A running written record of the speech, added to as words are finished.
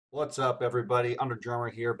What's up, everybody? Under Drummer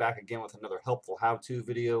here, back again with another helpful how-to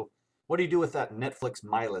video. What do you do with that Netflix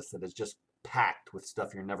My List that is just packed with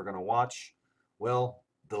stuff you're never going to watch? Well,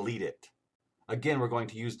 delete it. Again, we're going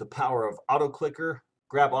to use the power of AutoClicker.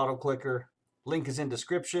 Grab AutoClicker. Link is in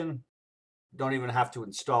description. Don't even have to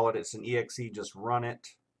install it. It's an exe. Just run it.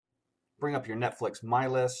 Bring up your Netflix My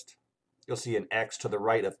List. You'll see an X to the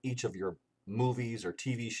right of each of your movies or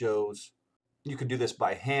TV shows. You can do this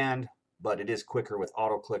by hand, but it is quicker with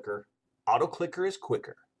AutoClicker. AutoClicker is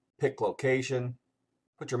quicker. Pick location,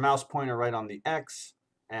 put your mouse pointer right on the X,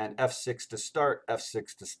 and F6 to start,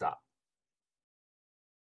 F6 to stop.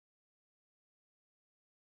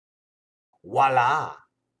 Voila!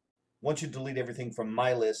 Once you delete everything from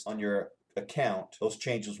My List on your account, those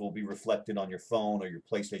changes will be reflected on your phone or your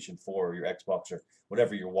PlayStation 4 or your Xbox or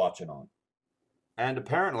whatever you're watching on. And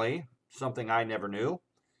apparently, something I never knew,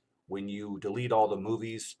 when you delete all the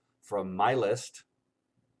movies from My List,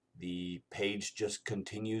 the page just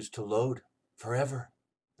continues to load forever.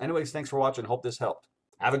 Anyways, thanks for watching. Hope this helped.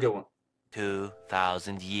 Have a good one.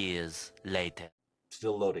 2,000 years later.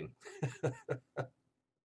 Still loading.